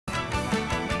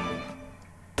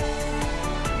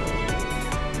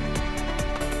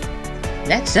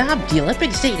Next up, the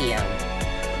Olympic Stadium.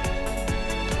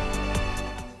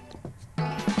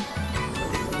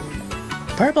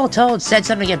 Purple Toad said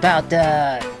something about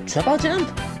the triple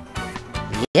jump?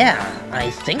 Yeah,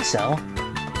 I think so.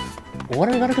 What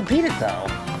are we gonna compete at though?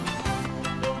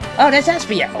 Oh, that's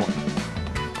Espio!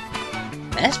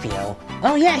 Espio?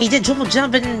 Oh yeah, he did triple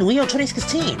jump in Rio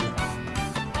 2016.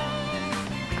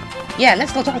 Yeah,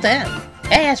 let's go talk to him.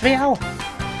 Hey, Espio!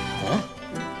 Huh?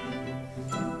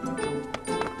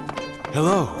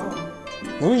 Hello.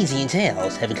 Luigi and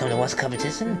Tails, have you come to watch the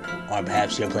competition? Or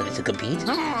perhaps you're planning to compete?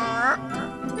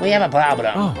 We have a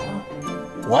problem. Oh.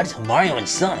 What? Mario and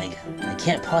Sonic? I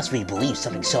can't possibly believe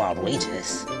something so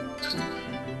outrageous.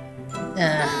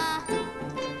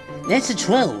 That's the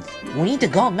truth. We need the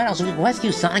gold medal so we can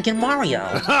rescue Sonic and Mario.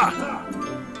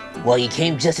 Well, you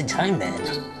came just in time then.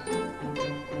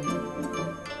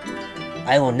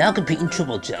 I will now compete in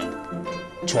triple jump.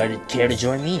 Care to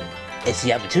join me? It's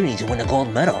the opportunity to win a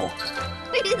gold medal.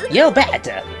 You bet!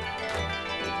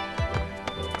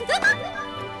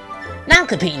 Now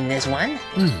compete in this one.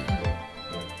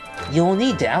 You'll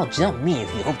need to out-jump me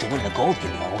if you hope to win the gold, you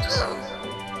know.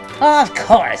 Of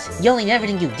course! You'll need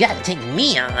everything you got to take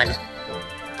me on!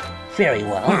 Very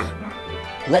well.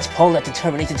 Let's put that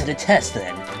determination to the test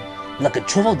then. Let the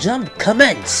triple jump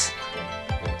commence!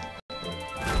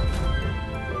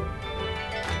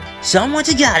 Show 'em what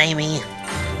you got, Amy!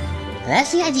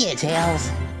 That's the idea, Tails.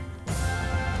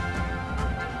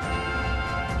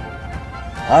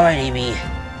 Alright, Amy.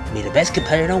 May the best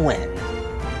competitor win.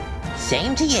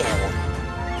 Same to you.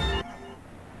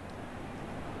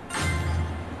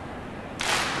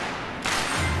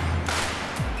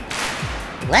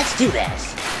 Let's do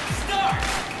this. Start.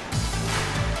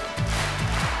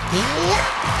 Yeah.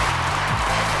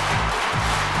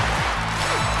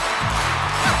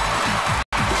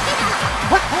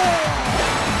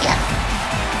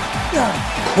 Oh,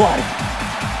 quad.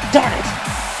 Darn it.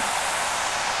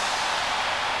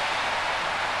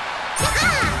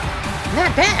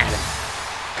 Not bad.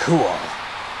 Cool.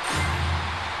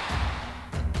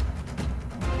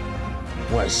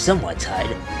 We're somewhat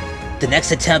tied. The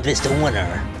next attempt is the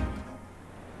winner.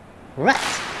 Right.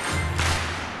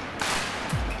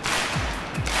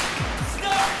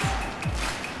 Start.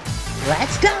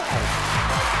 Let's go.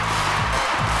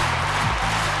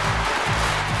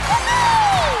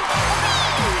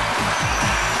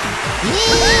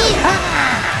 Yee-haw!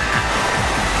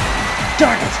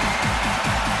 Darn it.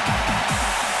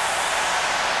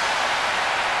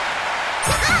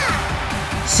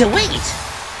 Sweet!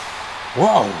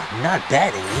 Whoa, not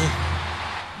bad, Amy.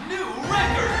 New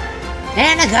record!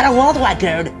 And I got a world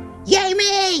record! Yay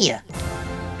me!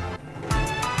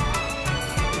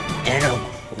 And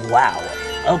wow.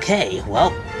 Okay,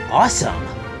 well, awesome.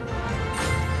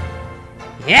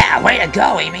 Yeah, way to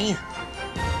go, Amy!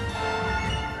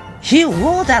 You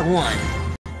ruled that one!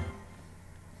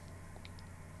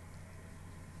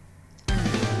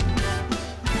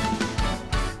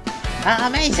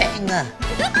 Amazing!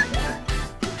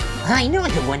 I knew I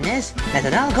could win this! That's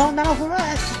another gold medal for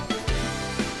us!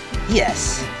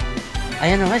 Yes.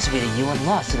 I underestimated you and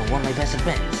lost in one of my best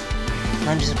events.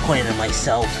 I'm disappointed in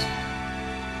myself.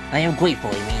 I am grateful,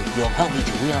 Amy. You have helped me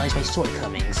to realize my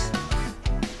shortcomings.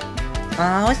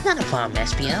 Oh, it's not a problem,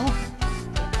 Espio.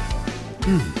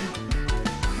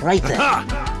 Right then.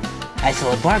 I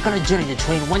shall embark on a journey to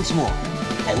train once more.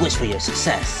 I wish for your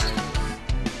success.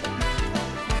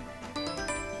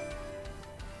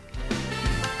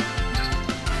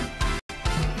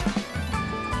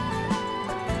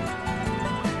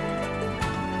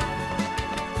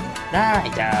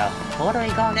 Alright, where do we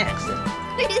go next?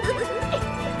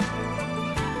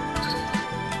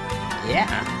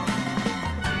 Yeah.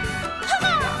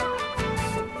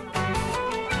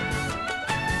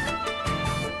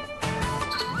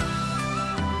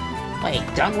 Wait,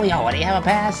 don't we already have a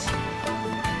pass?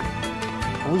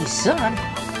 We should.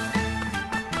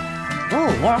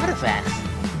 Oh, more artifacts.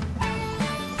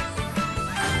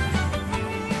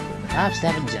 Hop,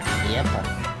 step, and jump. Yep.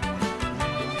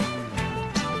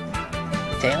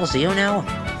 Tails, do you know?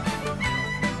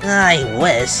 I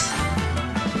wish.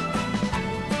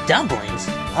 Dumplings?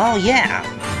 Oh yeah.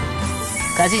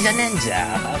 'Cause he's a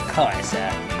ninja, of course.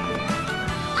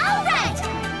 Alright!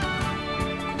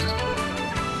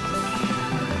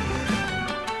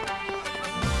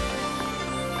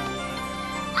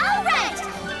 Alright!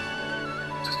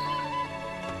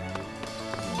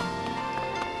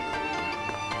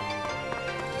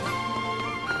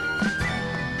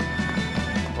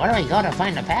 Where do we go to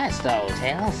find the pass, though,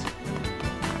 Tails?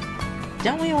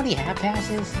 Don't we already have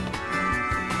passes?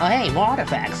 Oh, hey, more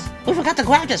artifacts. We forgot to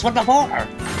grab this one before.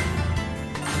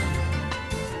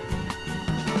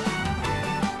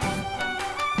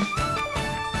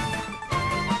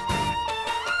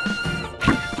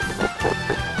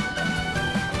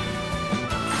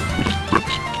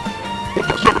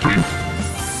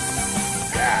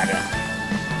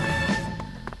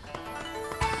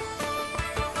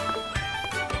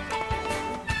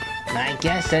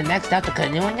 guess next up the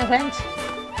canoeing event?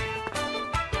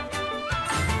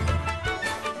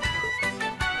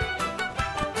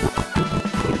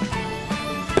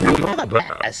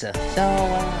 So,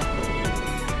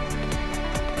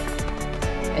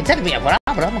 it shouldn't be a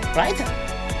problem, right?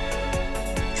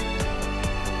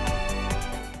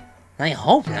 I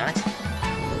hope not.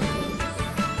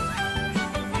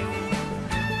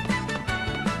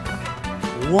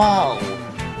 Whoa!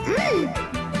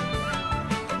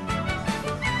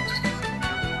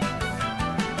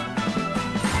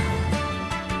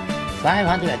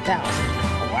 500,000.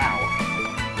 Wow.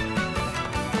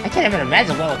 I can't even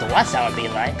imagine what the watch tower would be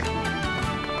like.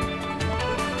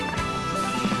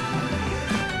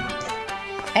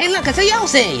 Hey look, it's a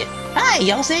Yoshi! Hi,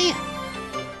 Yoshi!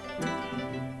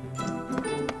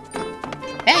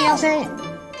 Hey, Yoshi!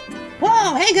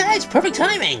 Whoa, hey guys, perfect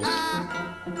timing!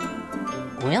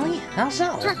 Really? How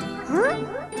so?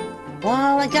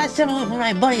 Well, I got several of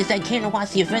my buddies that came to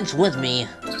watch the events with me.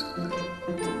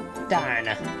 Darn.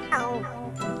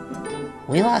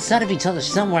 We lost sight of each other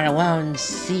somewhere around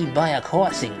sea by a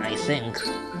crossing, I think.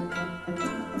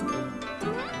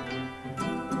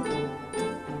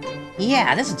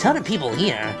 Yeah, there's a ton of people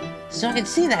here, so I can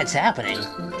see that's happening.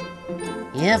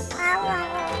 Yep.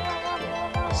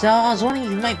 So I was wondering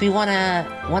if you might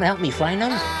wanna help me find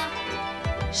them?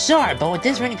 Sure, but with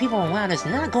this many people around, it's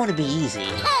not going to be easy.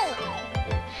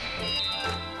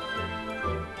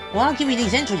 Well, I'll give you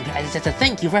these entry passes as a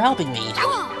thank you for helping me.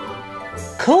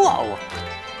 Cool!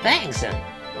 Thanks!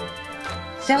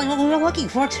 Exactly what we were looking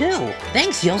for, too!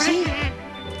 Thanks, Yoshi!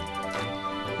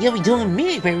 You'll be doing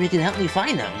me a favor if you can help me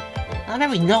find them. I'm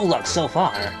having no luck so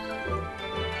far.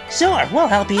 Sure, we'll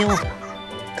help you!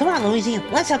 Come on, Luigi,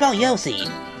 let's help out Yoshi!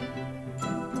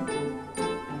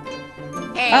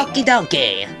 Okie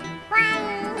dokie!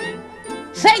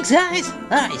 Thanks, guys!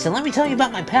 Alright, so let me tell you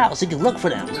about my pals so you can look for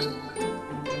them.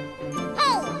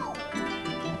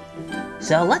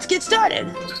 So let's get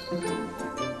started!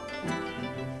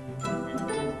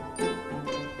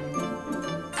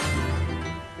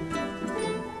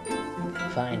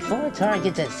 Find 4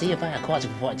 targets and see if I can cross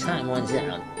before time runs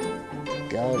out.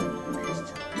 Go to the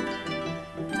list.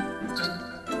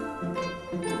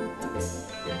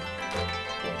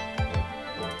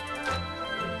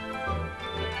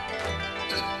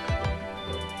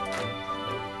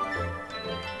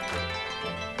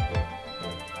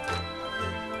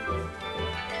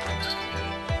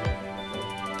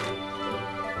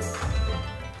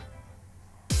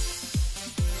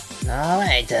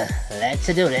 Alright, let's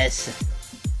do this.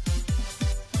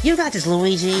 You got this,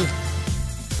 Luigi.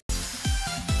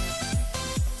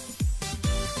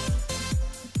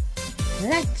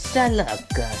 Let's look,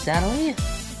 shall we?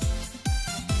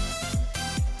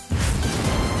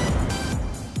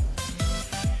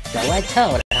 So I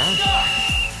told, huh?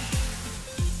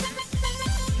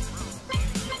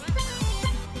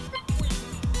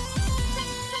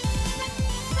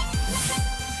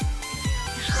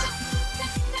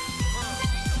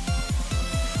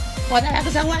 What the heck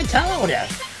is that white toad?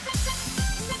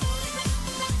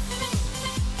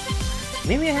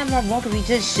 Maybe I have more luck if we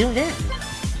just shoot in.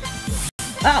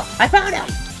 Oh, I found him!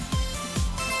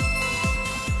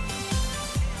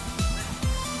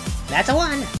 That's a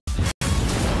 1.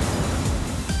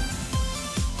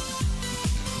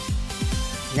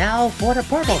 Now for the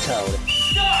purple toad.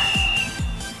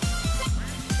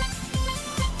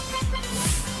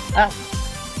 Oh.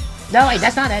 No, wait,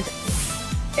 that's not it.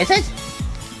 Is it?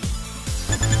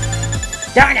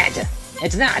 Darn it!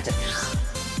 It's not!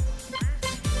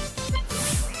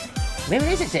 Maybe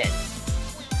this is it.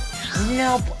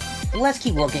 Nope. Let's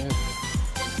keep looking.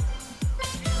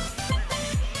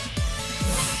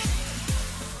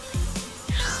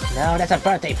 No, that's a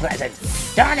birthday present.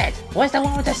 Darn it! Where's the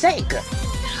one with the sink?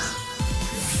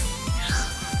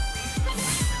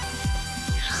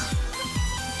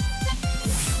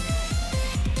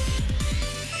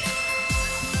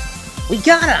 We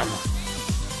got him!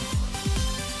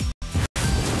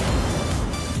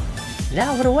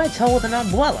 Now for the red toe with an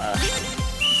umbrella.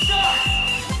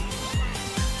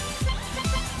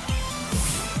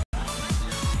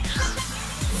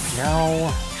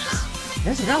 No.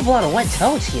 There's an awful lot of wet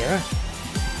toads here.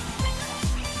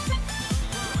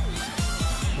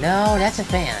 No, that's a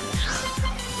fan.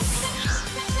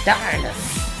 Darn.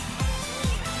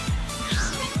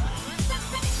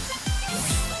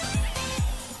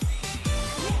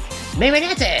 Maybe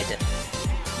that's it.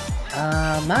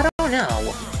 I don't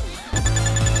know.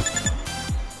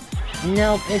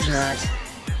 Nope, it's not.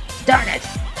 Darn it!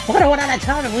 We're gonna run out of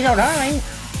time if we don't hurry!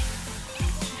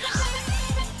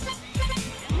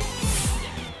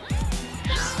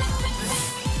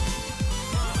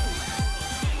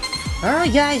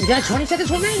 Alright guys, you got 20 seconds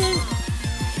remaining.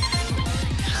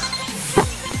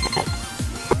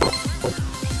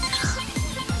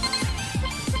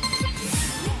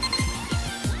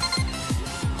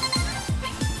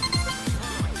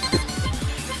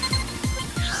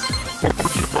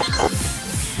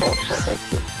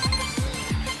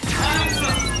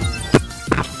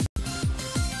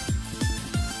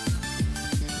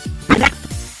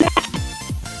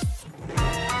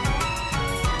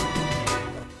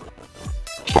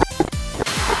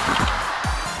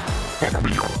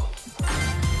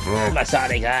 I'm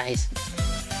sorry, guys.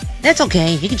 That's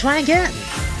okay, you can try again.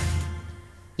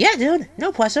 Yeah, dude,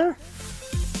 no pressure.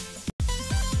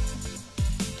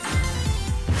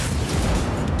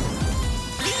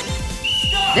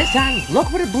 This time, look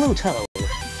for the blue toad.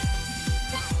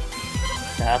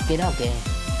 Okay.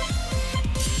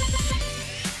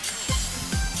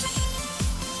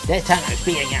 This time I'm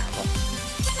speeding out.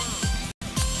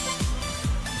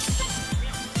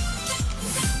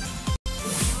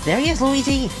 There he is,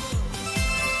 Luigi!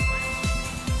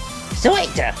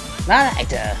 Sweet!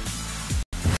 Alright.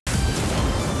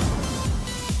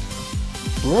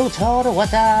 Blue toad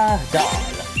with a doll.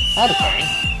 Okay.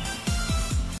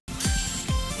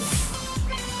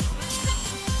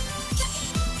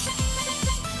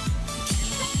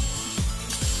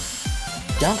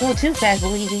 Don't go too fast,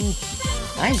 Luigi.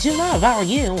 I'd zoom out if I were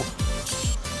you.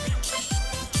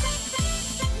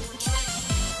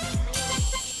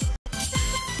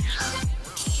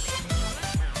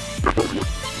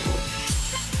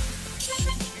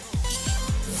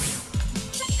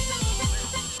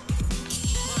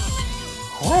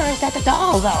 Where is that the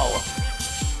doll, though?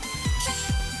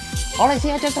 All I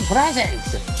see are just the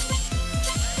presents.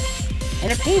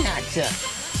 And the peanuts.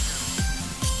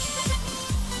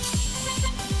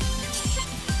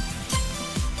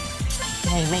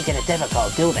 They ain't making it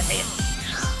difficult, do they?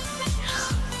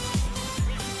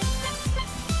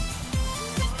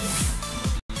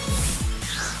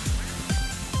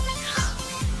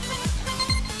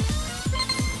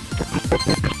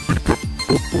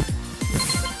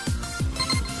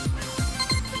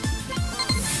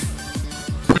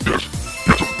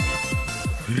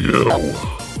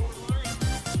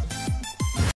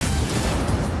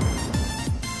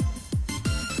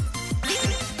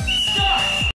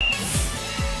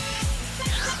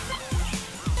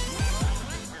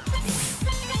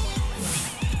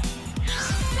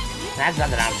 That's not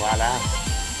an umbrella.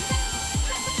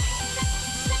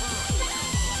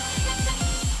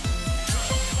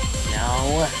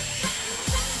 No.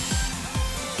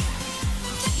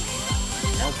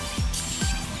 Nope.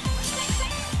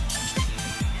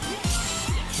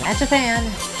 That's a fan.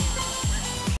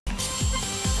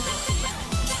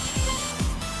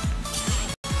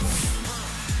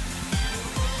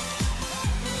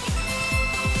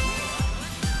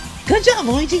 Good job,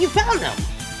 Luigi, you found them!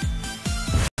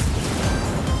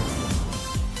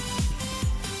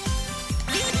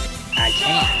 I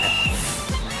can.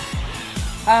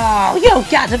 Oh, you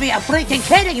got to be a freaking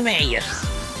kidding me!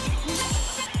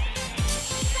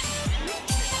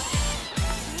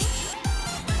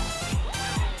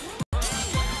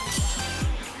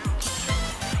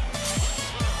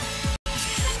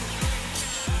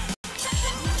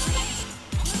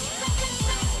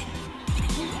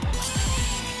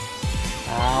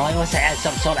 Oh, I must have had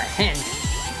some sort of hint.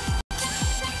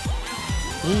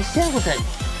 He's still with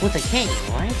the king,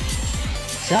 right?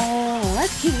 So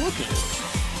let's keep looking.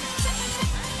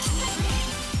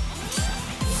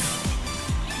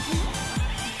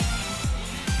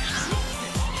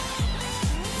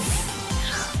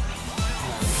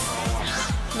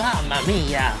 Mamma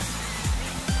mia!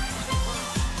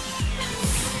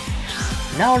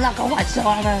 No luck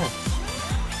whatsoever.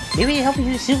 Maybe it'll help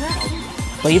you zoom out.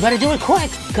 But you better do it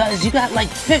quick, cause you got like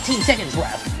 15 seconds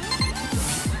left.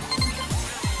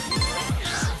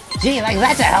 Gee, like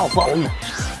that's a helpful.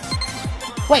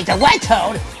 Wait, the wet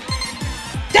toad?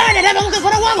 Darn it, I'm looking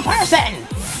for the wrong person!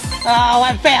 Oh,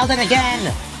 I failed it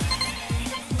again!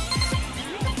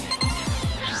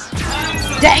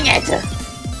 Dang it!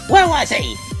 Where was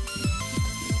he?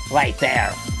 Right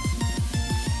there.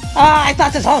 Oh, I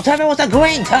thought this whole time it was a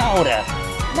green toad!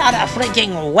 Not a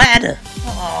freaking wet!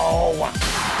 Oh.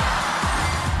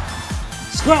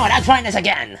 Screw it, I'm trying this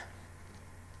again!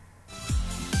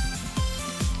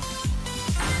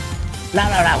 Blah,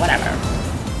 blah, blah, whatever.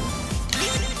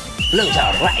 Blue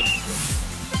toad, right.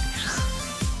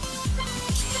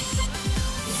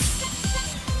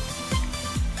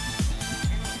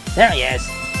 There he is.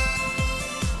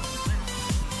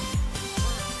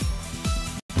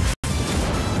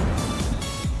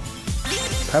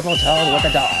 Purple toad with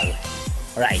a doll.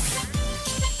 Right.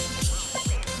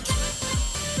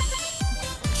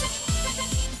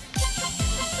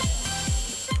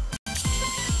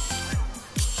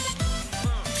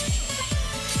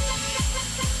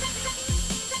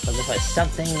 for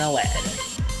something to add.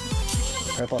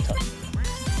 Purple toy.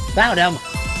 Found him!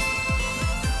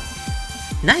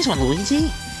 Nice one, Luigi!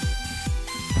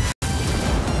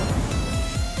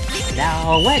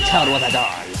 Now, we're told with a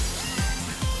doll.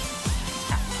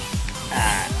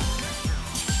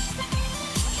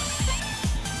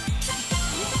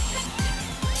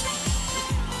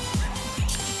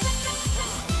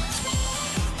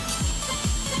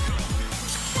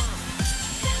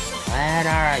 Where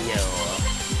are you?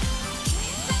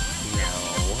 No.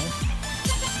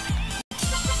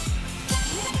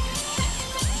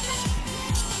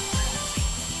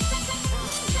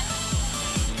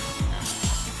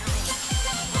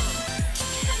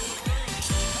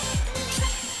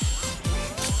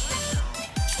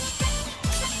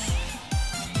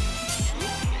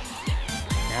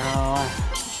 No.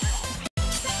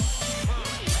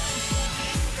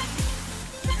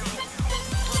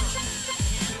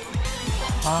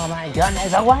 Oh my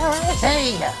goodness, where is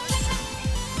he?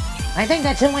 I think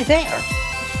that's him right there.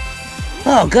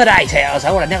 Oh, good eye, Tails.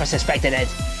 I would have never suspected it.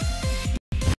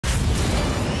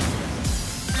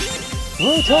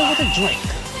 Blue toy with a drink.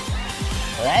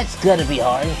 Well, that's gonna be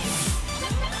hard.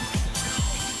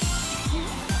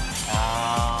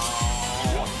 Oh.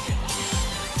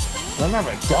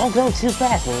 Remember, don't go too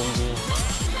fast, Luigi.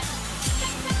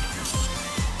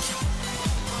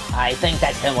 I think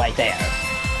that's him right there.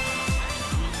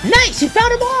 Nice! You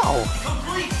found them all!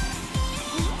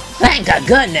 Thank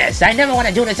goodness! I never want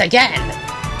to do this again!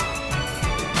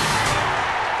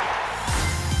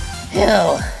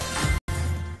 Ew.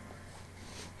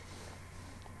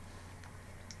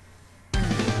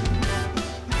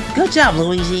 Good job,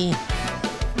 Luigi!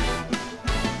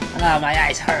 Oh, my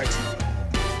eyes hurt.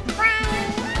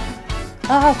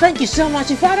 Oh, thank you so much!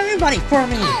 You found everybody for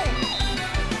me!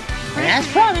 And as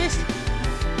promised,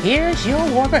 here's your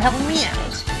reward for helping me out.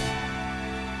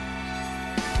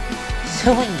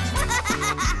 Sweet.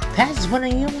 Paz is one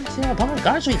of you public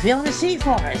guards we feel in the sea for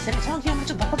us, and talk you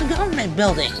much about the government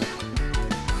building.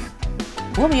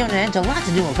 We'll be on the end to lots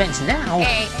of new events now.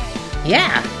 Hey.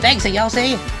 Yeah, thanks,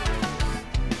 Yoshi.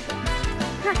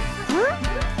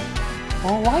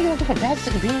 Well, why are you looking for Paz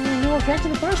to compete in the new events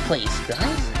in the first place,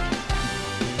 guys?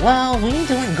 Well, we need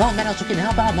to win gold medals so we can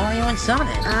help out Mario and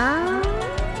Sonic.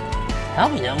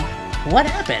 Helping them? What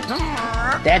happened?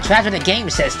 They're trapped in the game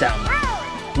system.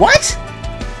 What?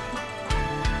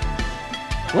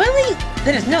 Really?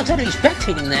 Then there's no time to be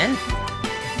spectating then.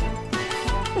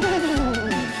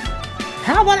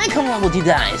 How about I come along with you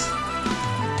guys?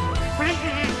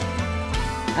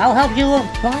 I'll help you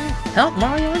help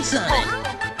Mario and Sonic.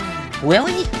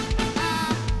 Really?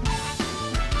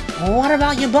 What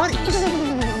about your buddies?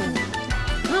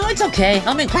 Oh, it's okay.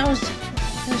 I'll make plans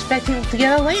and spectate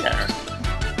together later.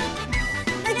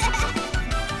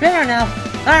 Fair enough.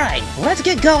 Alright, let's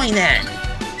get going then.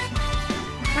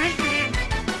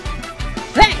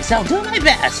 Thanks, I'll do my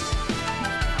best.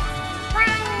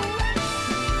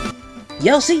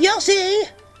 Yoshi, Yoshi!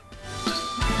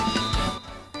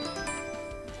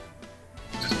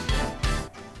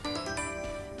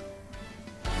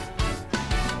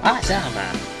 Awesome.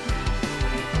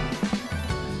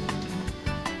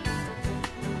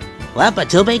 Well, but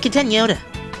to be continued.